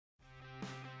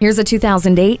Here's a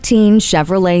 2018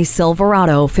 Chevrolet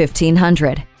Silverado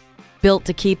 1500. Built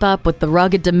to keep up with the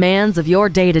rugged demands of your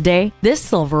day-to-day, this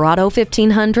Silverado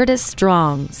 1500 is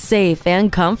strong, safe,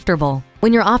 and comfortable.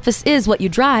 When your office is what you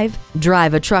drive,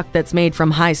 drive a truck that's made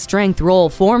from high-strength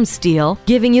roll-form steel,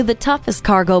 giving you the toughest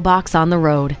cargo box on the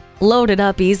road. Load it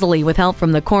up easily with help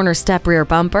from the corner step rear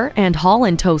bumper and haul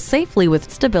and tow safely with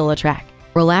StabiliTrak.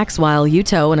 Relax while you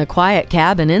tow in a quiet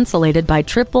cabin insulated by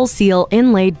triple seal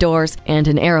inlaid doors and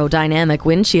an aerodynamic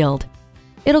windshield.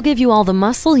 It'll give you all the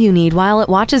muscle you need while it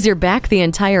watches your back the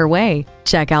entire way.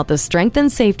 Check out the strength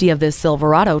and safety of this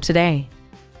Silverado today.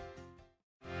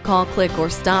 Call, click, or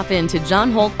stop in to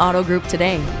John Holt Auto Group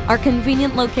today. Our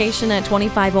convenient location at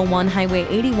 2501 Highway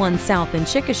 81 South in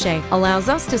Chickasha allows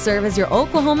us to serve as your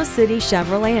Oklahoma City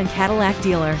Chevrolet and Cadillac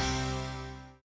dealer.